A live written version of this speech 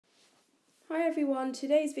Hi everyone,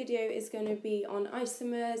 today's video is going to be on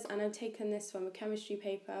isomers and I've taken this from a chemistry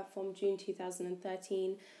paper from June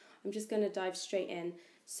 2013. I'm just going to dive straight in.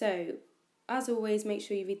 So, as always, make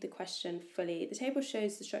sure you read the question fully. The table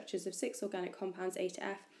shows the structures of 6 organic compounds A to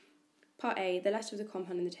F. Part A, the letter of the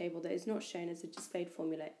compound in the table that is not shown as a displayed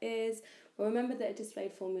formula is. Well, remember that a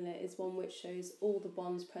displayed formula is one which shows all the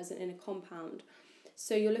bonds present in a compound.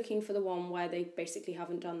 So you're looking for the one where they basically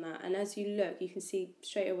haven't done that. And as you look, you can see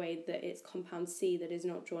straight away that it's compound C that is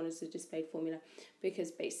not drawn as a displayed formula because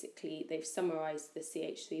basically they've summarised the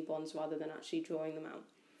CH3 bonds rather than actually drawing them out.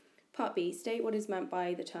 Part B, state what is meant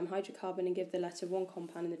by the term hydrocarbon and give the letter of one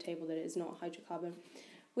compound in the table that is not a hydrocarbon.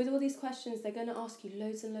 With all these questions, they're going to ask you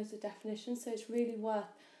loads and loads of definitions, so it's really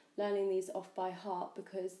worth learning these off by heart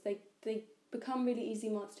because they become really easy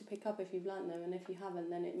marks to pick up if you've learnt them, and if you haven't,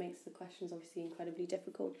 then it makes the questions obviously incredibly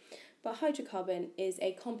difficult. But hydrocarbon is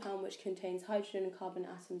a compound which contains hydrogen and carbon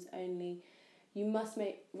atoms only. You must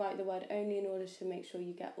write the word only in order to make sure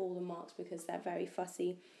you get all the marks because they're very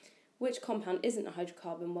fussy. Which compound isn't a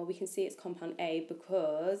hydrocarbon? Well, we can see it's compound A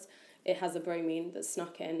because it has a bromine that's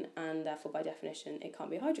snuck in, and therefore by definition it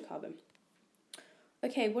can't be a hydrocarbon.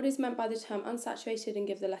 Okay, what is meant by the term unsaturated and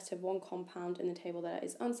give the letter of one compound in the table that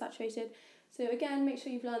is unsaturated. So again, make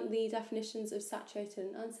sure you've learnt the definitions of saturated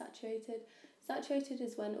and unsaturated. Saturated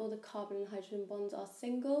is when all the carbon and hydrogen bonds are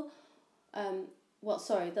single.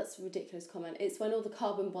 That's a ridiculous comment. It's when all the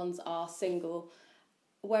carbon bonds are single,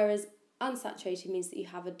 whereas unsaturated means that you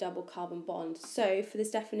have a double carbon bond. So for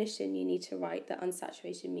this definition, you need to write that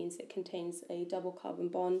unsaturated means it contains a double carbon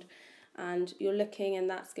bond, and you're looking, and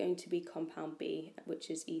that's going to be compound B, which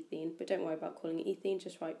is ethene, but don't worry about calling it ethene,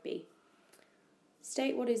 just write B.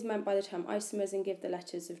 State what is meant by the term isomers and give the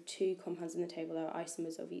letters of 2 compounds in the table that are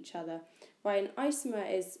isomers of each other. Right, an isomer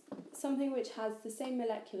is something which has the same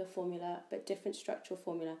molecular formula but different structural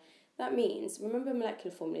formula. That means, remember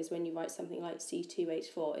molecular formula is when you write something like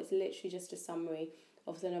C2H4, it's literally just a summary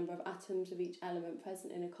of the number of atoms of each element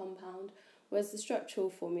present in a compound, whereas the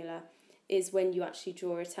structural formula is when you actually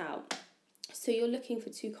draw it out. So you're looking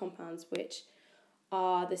for 2 compounds which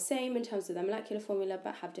are the same in terms of their molecular formula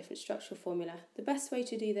but have different structural formula. The best way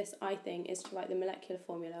to do this, I think, is to write the molecular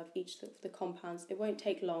formula of each of the compounds. It won't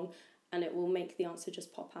take long and it will make the answer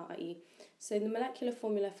just pop out at you. So the molecular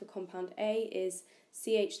formula for compound A is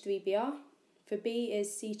CH3Br, for B is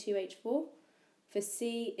C2H4, for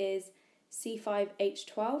C is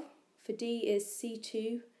C5H12, for D is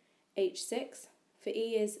C2H6, for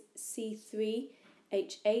E is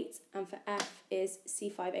C3H8, and for F is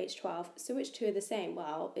C5H12. So which 2 are the same?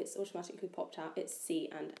 Well, it's automatically popped out. It's C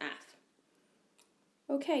and F.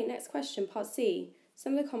 Okay, next question, part C.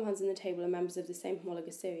 Some of the compounds in the table are members of the same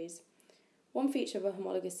homologous series. One feature of a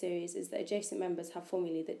homologous series is that adjacent members have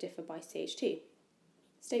formulae that differ by CH2.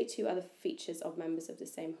 State 2 other features of members of the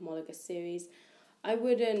same homologous series. I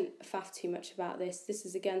wouldn't faff too much about this. This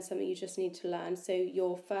is again something you just need to learn. So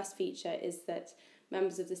your first feature is that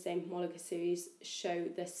members of the same homologous series show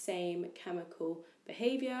the same chemical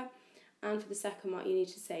behaviour, and for the second mark you need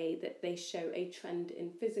to say that they show a trend in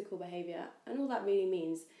physical behaviour, and all that really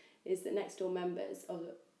means is that next door members of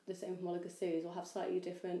the same homologous series will have slightly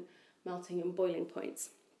different melting and boiling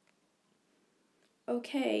points.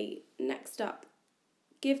 Okay, next up,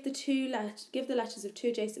 give the letters of 2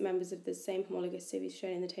 adjacent members of the same homologous series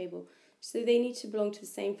shown in the table. So they need to belong to the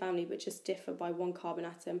same family but just differ by 1 carbon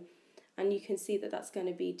atom. And you can see that that's going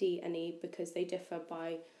to be D and E because they differ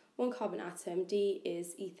by 1 carbon atom. D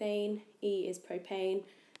is ethane, E is propane.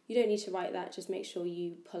 You don't need to write that, just make sure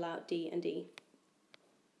you pull out D and E.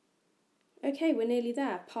 Okay, we're nearly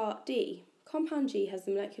there. Part D. Compound G has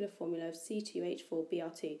the molecular formula of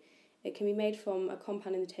C2H4Br2. It can be made from a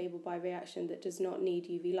compound in the table by a reaction that does not need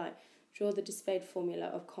UV light. Draw the displayed formula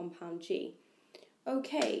of compound G.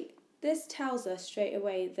 Okay, this tells us straight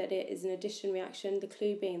away that it is an addition reaction, the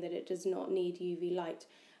clue being that it does not need UV light.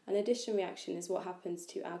 An addition reaction is what happens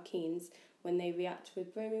to alkenes when they react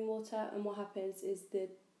with bromine water, and what happens is the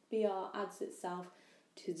Br adds itself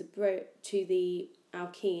to the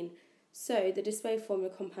alkene. So the displayed formula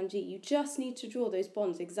of compound G, you just need to draw those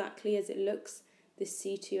bonds exactly as it looks, this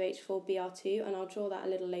C2H4Br2, and I'll draw that a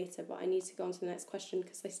little later, but I need to go on to the next question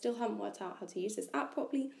because I still haven't worked out how to use this app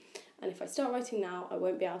properly, and if I start writing now, I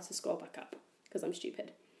won't be able to scroll back up because I'm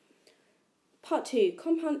stupid. Part 2.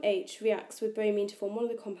 Compound H reacts with bromine to form one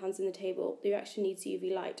of the compounds in the table. The reaction needs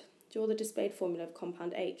UV light. Draw the displayed formula of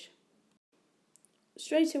compound H.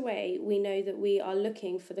 Straight away, we know that we are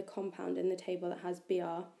looking for the compound in the table that has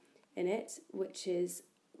Br in it, which is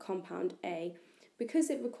compound A. Because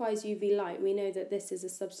it requires UV light, we know that this is a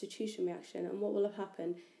substitution reaction, and what will have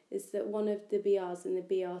happened is that one of the Brs in the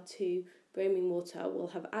Br2 bromine water will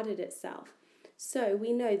have added itself. So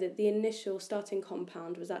we know that the initial starting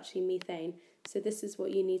compound was actually methane, so this is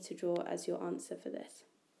what you need to draw as your answer for this.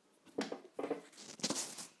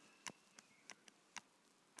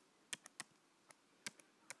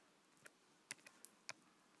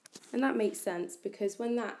 And that makes sense because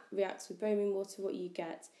when that reacts with bromine water, what you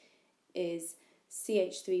get is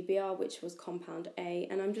CH3Br, which was compound A.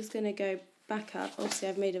 And I'm just going to go back up. Obviously,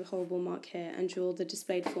 I've made a horrible mark here and draw the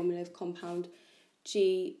displayed formula of compound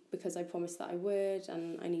G because I promised that I would,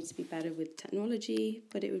 and I need to be better with technology,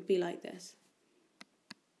 but it would be like this.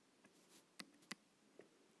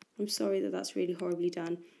 I'm sorry that that's really horribly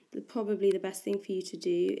done. Probably the best thing for you to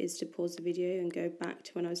do is to pause the video and go back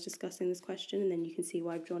to when I was discussing this question, and then you can see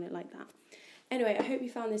why I've drawn it like that. Anyway, I hope you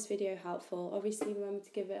found this video helpful. Obviously, remember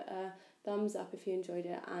to give it a thumbs up if you enjoyed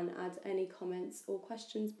it, and add any comments or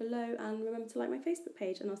questions below, and remember to like my Facebook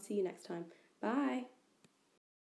page, and I'll see you next time. Bye!